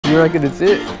Do you reckon it's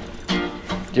it?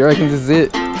 Do you reckon this is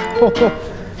it?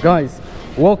 Guys,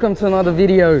 welcome to another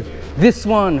video. This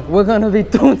one, we're gonna be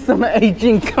doing some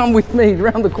aging. Come with me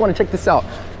around the corner. Check this out.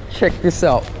 Check this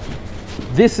out.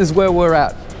 This is where we're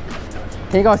at.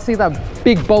 Can you guys see that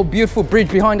big, bold, beautiful bridge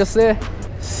behind us there?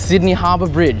 Sydney Harbour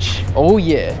Bridge. Oh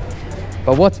yeah.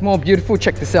 But what's more beautiful,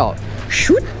 check this out.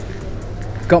 Shoot.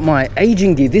 Got my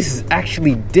aging gear. This is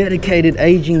actually dedicated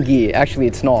aging gear. Actually,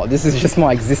 it's not. This is just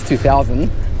my Exist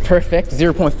 2000. Perfect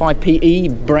 0.5 PE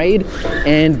braid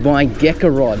and my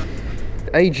Yakkas rod.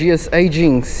 AGS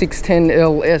Ajing 610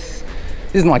 LS.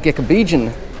 This is my Yakkas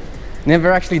beijing.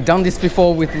 Never actually done this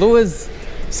before with lures.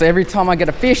 So every time I get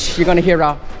a fish, you're gonna hear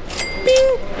a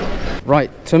bing. Right,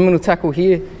 terminal tackle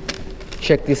here.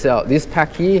 Check this out. This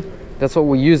pack here, that's what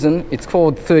we're using. It's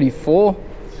called 34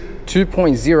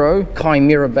 2.0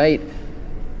 Chimera bait.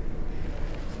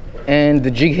 And the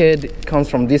jig head comes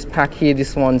from this pack here.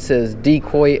 This one says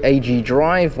Decoy AG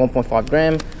Drive, 1.5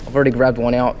 gram. I've already grabbed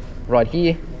one out right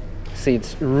here. See,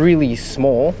 it's really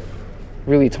small,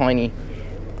 really tiny.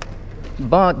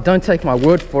 But don't take my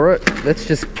word for it. Let's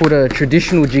just put a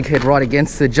traditional jig head right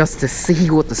against it just to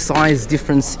see what the size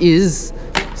difference is.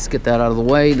 Let's get that out of the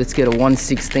way. Let's get a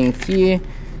 1/16 here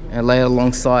and lay it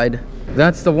alongside.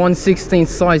 That's the 1/16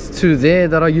 size 2 there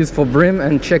that I use for bream,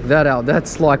 and check that out.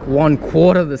 That's like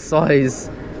 1/4 the size.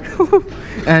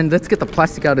 And let's get the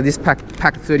plastic out of this pack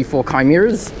 34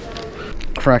 chimeras.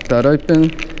 Crack that open.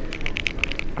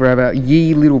 Grab out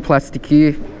ye little plastic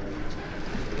here.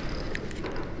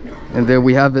 And there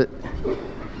we have it.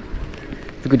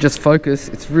 If you could just focus,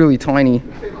 it's really tiny.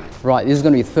 Right, this is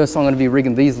gonna be the first time I'm gonna be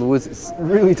rigging these lures. It's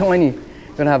really tiny.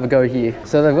 Gonna have a go here.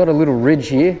 So they've got a little ridge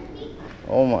here.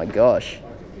 Oh my gosh.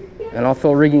 And I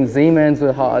thought rigging Z-Mans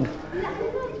were hard.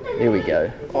 Here we go.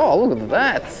 Oh, look at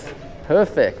that.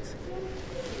 Perfect.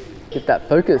 Get that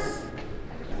focus.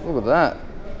 Look at that.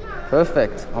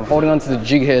 Perfect. I'm holding onto the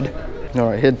jig head. All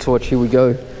right, head torch, here we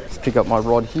go. Let's pick up my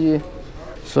rod here.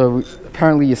 So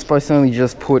apparently you're supposed to only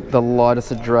just put the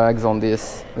lightest of drags on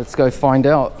this. Let's go find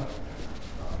out.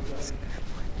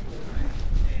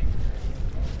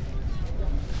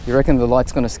 You reckon the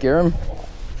light's gonna scare him?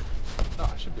 No,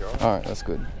 it should be alright. Alright, that's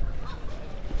good.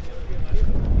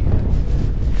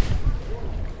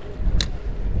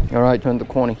 Alright, turn the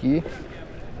corner here.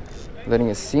 Letting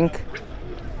it sink.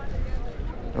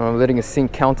 Letting it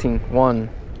sink, counting 1,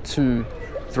 2,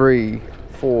 3,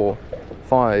 4,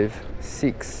 5,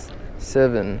 6,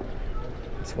 7.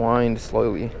 Let's wind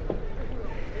slowly.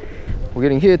 We're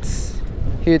getting hits.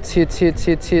 Hits.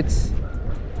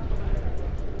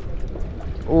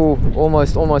 Oh,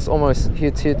 almost.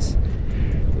 Hits.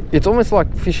 It's almost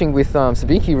like fishing with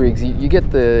sabiki rigs. You get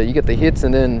the hits,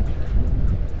 and then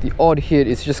the odd hit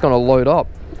is just gonna load up.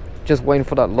 Just waiting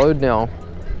for that load now.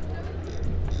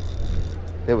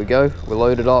 There we go. We're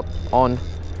loaded up on.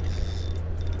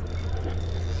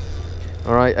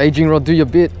 All right, aging rod, do your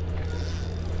bit.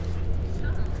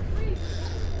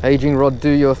 Aging rod, do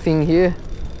your thing here.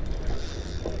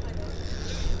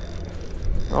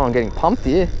 Oh, I'm getting pumped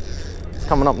here. It's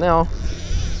coming up now.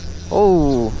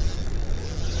 Oh,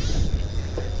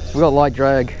 we got light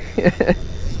drag.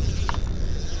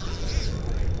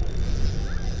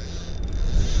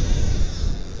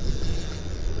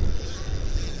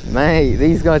 Mate,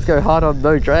 these guys go hard on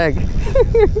no drag.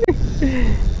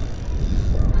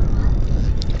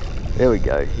 There we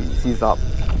go, he's up.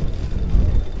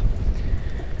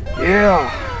 Yeah.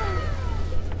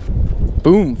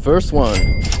 Boom, first one.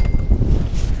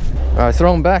 All right,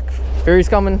 throw him back. Ferry's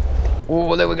coming.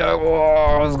 Oh, there we go.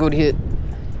 Oh, that was a good hit.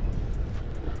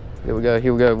 Here we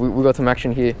go, we got some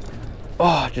action here.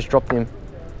 Oh, just dropped him.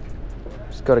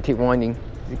 Just gotta keep winding.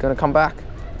 Is he gonna come back?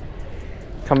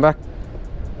 Come back.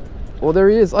 Oh, there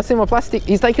he is. I see my plastic.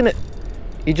 He's taking it.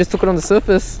 He just took it on the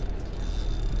surface.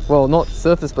 Well, not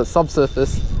surface, but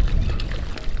subsurface.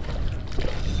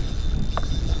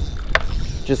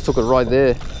 Just took it right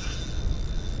there.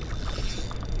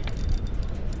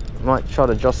 Might try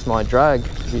to adjust my drag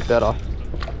a bit better.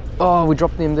 Oh, we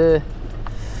dropped him there.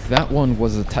 That one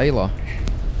was a tailor.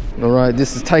 All right,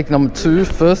 this is take number 2.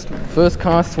 First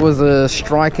cast was a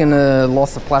strike and a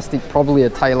loss of plastic, probably a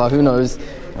tailor, who knows.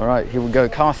 All right, here we go,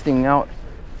 casting out.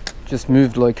 Just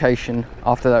moved location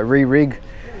after that re-rig.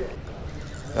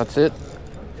 That's it.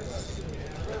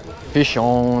 Fish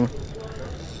on.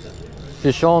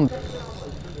 Fish on.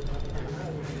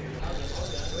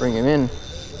 Bring him in.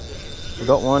 We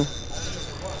got one.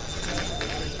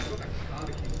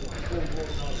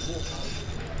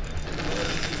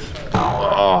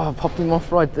 Oh, popped him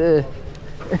off right there.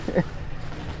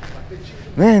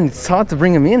 Man, it's hard to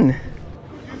bring him in.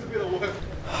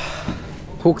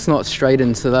 Hook's not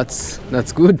straightened, so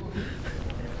that's good.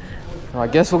 I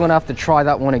guess we're gonna have to try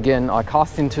that one again. I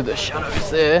cast into the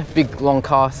shadows there, big long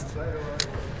cast.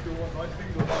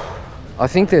 I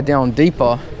think they're down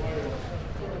deeper.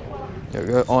 There we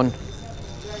go, on.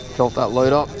 Felt that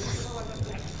load up.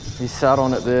 He sat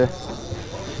on it there.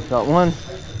 That one.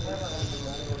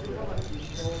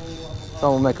 So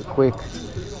we'll make it quick.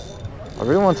 I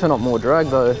really want to turn up more drag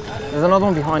though. There's another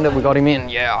one behind it, we got him in,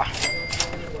 yeah.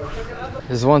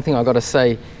 There's one thing I gotta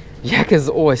say, Yakkas is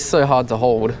always so hard to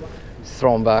hold. Just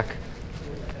throw him back.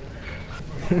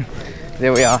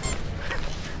 There we are.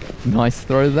 Nice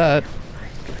throw that.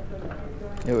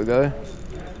 Here we go.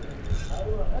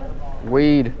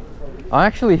 Weed. I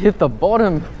actually hit the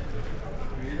bottom.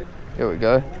 Here we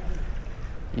go.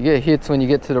 You get hits when you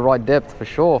get to the right depth for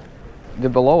sure. They're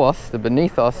below us, they're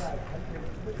beneath us.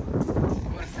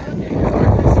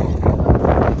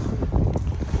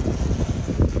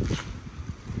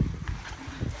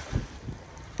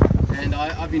 And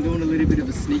I've been doing a little bit of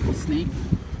a sneak.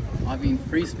 I've been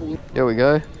free spooling. There we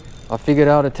go. I figured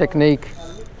out a technique.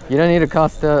 You don't need to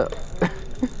cast out.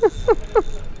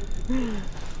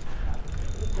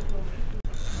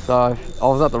 So I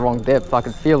was at the wrong depth, I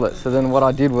could feel it. So then what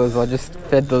I did was I just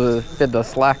fed the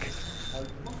slack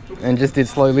and just did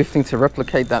slow lifting to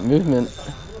replicate that movement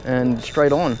and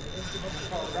straight on.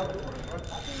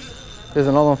 There's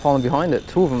another one following behind it,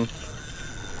 two of them.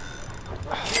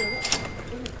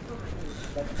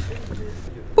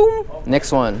 Boom!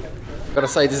 Next one. Gotta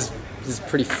say this is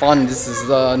pretty fun. This is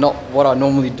not what I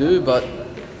normally do, but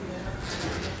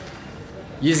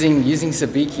using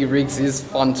sabiki rigs is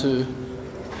fun too.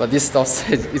 But this stuff,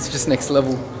 it's just next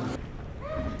level.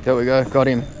 There we go, got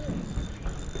him.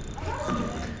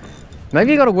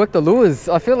 Maybe you gotta work the lures.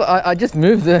 I feel like I just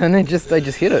moved it and they just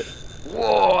hit it.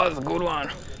 Whoa, that's a good one.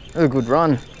 That's a good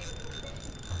run.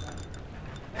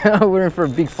 We're in for a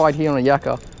big fight here on a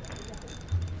yakka.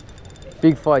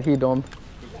 Big fight here, Dom.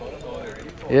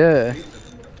 Yeah.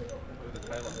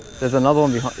 There's another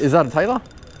one behind. Is that a tailor?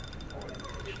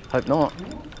 Hope not.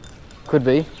 Could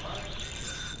be.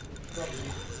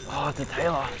 Oh, it's a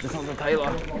tailor. It's not the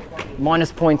tailor.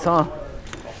 Minus points, huh?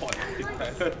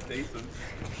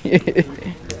 Yeah.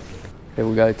 There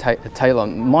we go, tailor.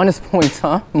 Minus points,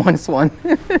 huh? -1.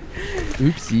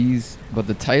 Oopsies. But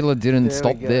the tailor didn't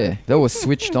stop there. They were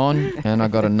switched on, and I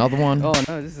got another one. Oh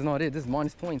no, this is not it. This is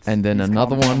minus points. And then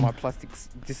another one. My plastics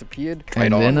disappeared.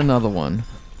 And then another one.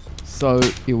 So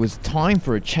it was time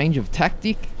for a change of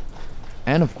tactic,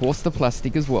 and of course the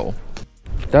plastic as well.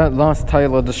 That last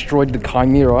tailor destroyed the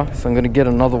chimera, so I'm gonna get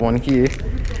another one here.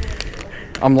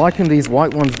 I'm liking these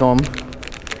white ones, Dom.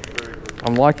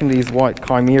 I'm liking these white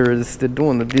chimeras. They're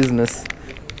doing the business.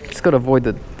 Just gotta avoid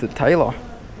the tailor.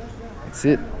 That's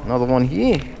it. Another one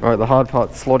here. Alright, the hard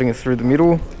part, slotting it through the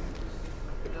middle.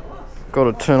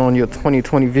 Gotta turn on your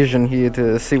 20/20 vision here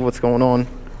to see what's going on.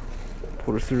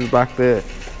 Put it through the back there.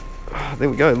 There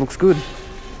we go, it looks good.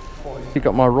 Pick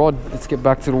up my rod. Let's get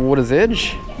back to the water's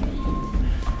edge.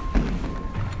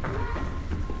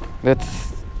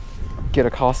 Let's get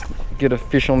a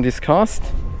fish on this cast.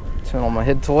 Turn on my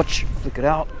head torch, flick it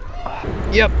out.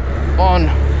 Yep, on.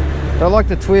 Don't like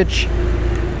the twitch.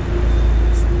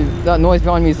 That noise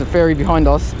behind me is the ferry behind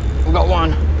us. We got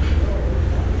one.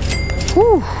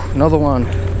 Whew, another one.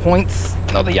 Points,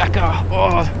 another yakka.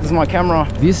 Oh, this is my camera.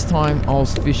 This time I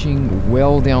was fishing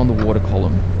well down the water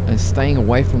column and staying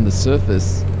away from the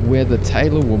surface where the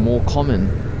tailor were more common.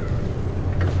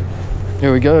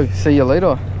 Here we go, see you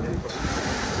later.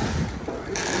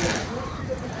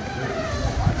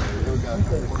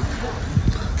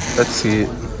 Let's see it.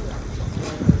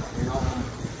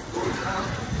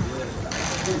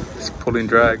 It's pulling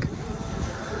drag.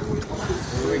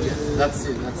 That's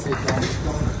it.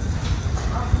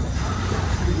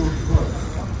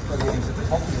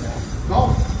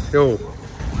 Yo.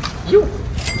 You.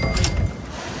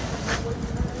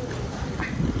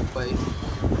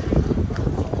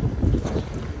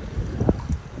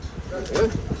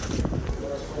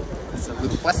 That's a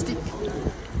little plastic.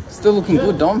 Still looking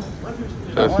good, Dom.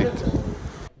 Perfect.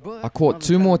 I caught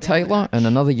two more tailor and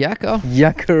another yakka.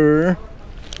 Yakka.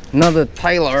 Another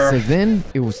tailor. So then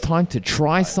it was time to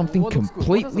try something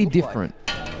completely different.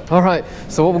 All right,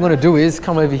 so what we're gonna do is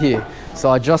come over here. So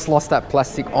I just lost that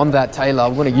plastic on that tailor.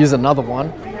 I'm gonna use another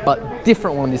one, but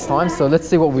different one this time. So let's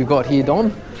see what we've got here,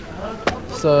 Don.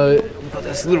 So we've got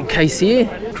this little case here.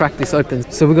 Crack this open.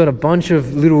 So we've got a bunch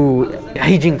of little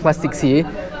Ajing plastics here.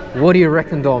 What do you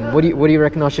reckon, Dom? What do you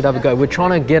reckon I should have a go? We're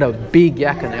trying to get a big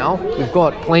yakka now. We've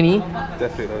got plenty.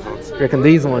 Definitely those ones. You reckon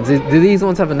these ones? Do these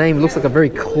ones have a name? It looks like a very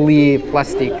clear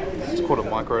plastic. It's called a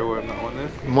microworm, that one there.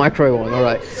 Micro one,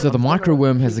 alright. So the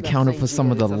microworm has accounted for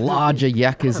some of the larger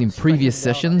yakkas in previous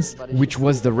sessions, which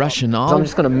was the rationale. So I'm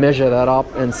just gonna measure that up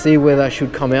and see where that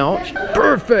should come out.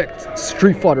 Perfect!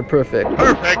 Street Fighter perfect.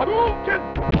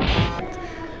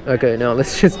 Okay, now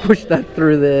let's just push that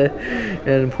through there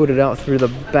and put it out through the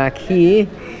back here.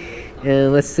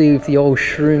 And let's see if the old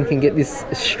Shroom can get this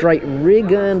straight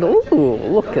rig. And ooh,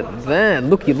 look at that.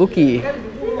 Looky, looky.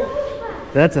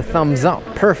 That's a thumbs up.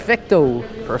 Perfecto.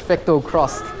 Perfecto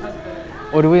crust.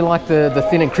 Or do we like the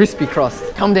thin and crispy crust?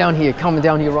 Come down here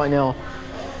right now.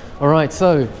 All right,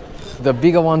 so the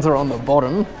bigger ones are on the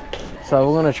bottom. So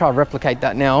we're gonna try to replicate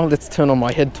that now. Let's turn on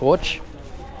my head torch.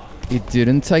 It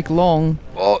didn't take long.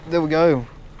 Oh, there we go.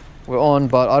 We're on,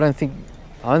 but I don't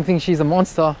think she's a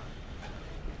monster.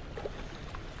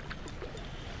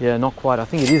 Yeah, not quite. I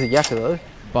think it is a yakka though.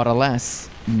 But alas,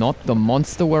 not the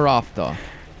monster we're after.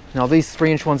 Now these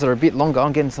 3-inch ones are a bit longer.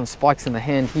 I'm getting some spikes in the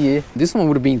hand here. This one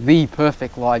would have been the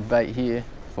perfect live bait here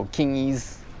for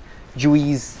kingies,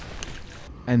 jewies.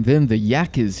 And then the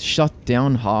yakkas shut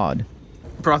down hard.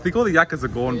 Bro, I think all the yakkas are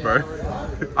gone, bro.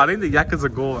 I think the yakkas are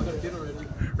gone.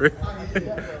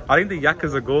 I think the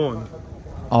yakkas are gone.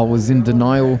 I was in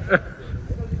denial.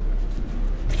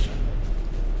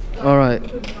 Alright,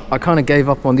 I kind of gave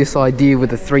up on this idea with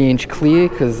the 3-inch clear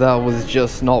because that was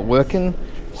just not working.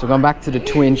 So going back to the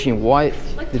 2-inch in white.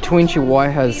 The 2-inch in white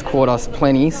has caught us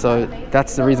plenty, so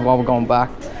that's the reason why we're going back.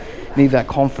 Need that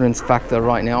confidence factor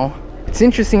right now. It's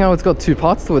interesting how it's got 2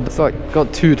 parts to it. It's like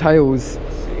got 2 tails.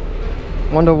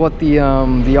 Wonder what the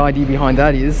idea behind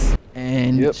that is.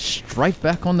 And straight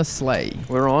back on the sleigh.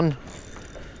 We're on.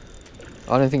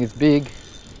 I don't think it's big.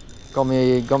 Got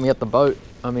me at the boat.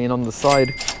 I mean on the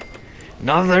side.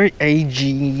 Another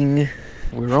Ajing.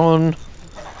 We're on.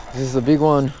 This is a big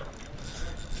one.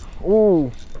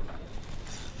 Ooh.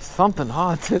 Thumping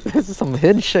hard. There's some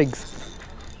head shakes.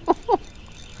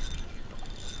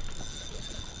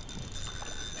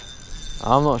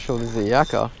 I'm not sure this is a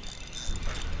yakka.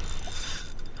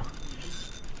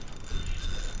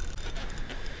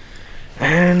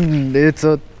 And it's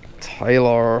a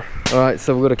tailor. Alright,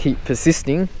 so we've got to keep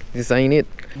persisting. This ain't it.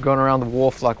 Gone around the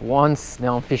wharf like once.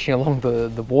 Now I'm fishing along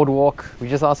the boardwalk. We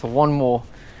just asked for one more.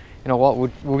 You know what?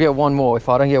 We'll get one more. If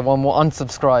I don't get one more,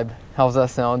 unsubscribe. How's that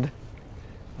sound?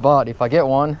 But if I get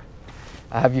one,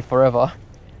 I have you forever.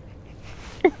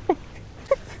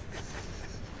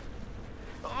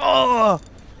 Oh!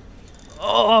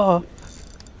 Oh!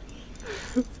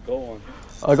 Go on.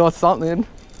 I got something.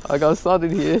 I got something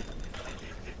here.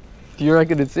 Do you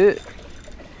reckon it's it?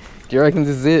 Do you reckon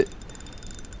this is it?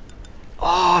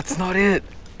 Oh, it's not it.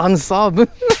 Unsub.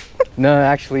 No,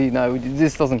 actually, no.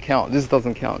 This doesn't count. This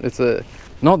doesn't count. It's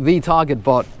not the target,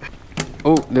 but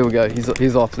oh, there we go.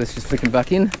 He's off. Let's just flick him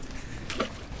back in.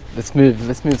 Let's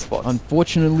move spots.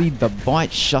 Unfortunately, the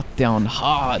bite shut down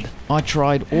hard. I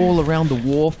tried all around the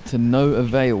wharf to no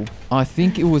avail. I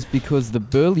think it was because the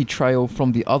burley trail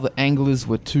from the other anglers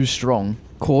were too strong,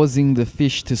 causing the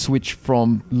fish to switch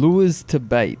from lures to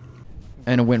bait.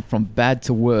 And it went from bad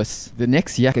to worse. The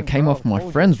next yakka came off my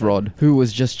friend's rod, who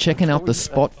was just checking out the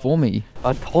spot for me.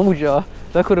 I told ya,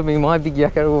 that could have been my big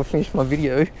yakka who finished my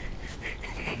video.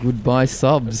 Goodbye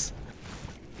subs.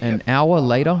 An hour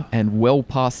later and well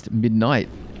past midnight.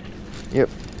 Yep,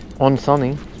 on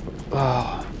something.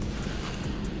 Oh.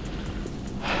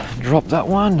 Drop that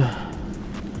one.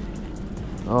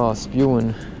 Oh,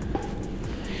 spewing.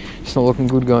 It's not looking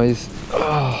good, guys.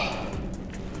 Oh.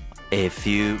 A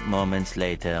few moments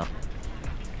later.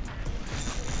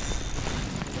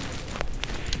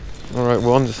 Alright,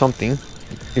 we're on to something.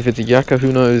 If it's a yakka,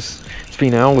 who knows? It's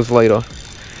been hours later.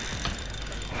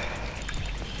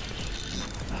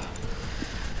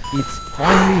 It's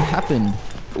finally happened.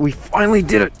 We finally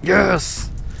did it!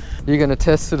 Yes! You're gonna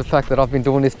attest to the fact that I've been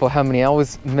doing this for how many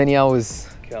hours? Many hours.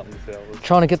 Countless hours.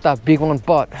 Trying to get that big one,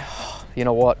 but you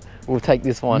know what? We'll take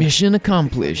this one. Mission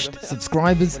accomplished.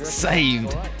 Subscribers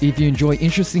saved. If you enjoy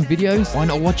interesting videos, why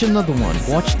not watch another one?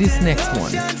 Watch this next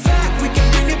one.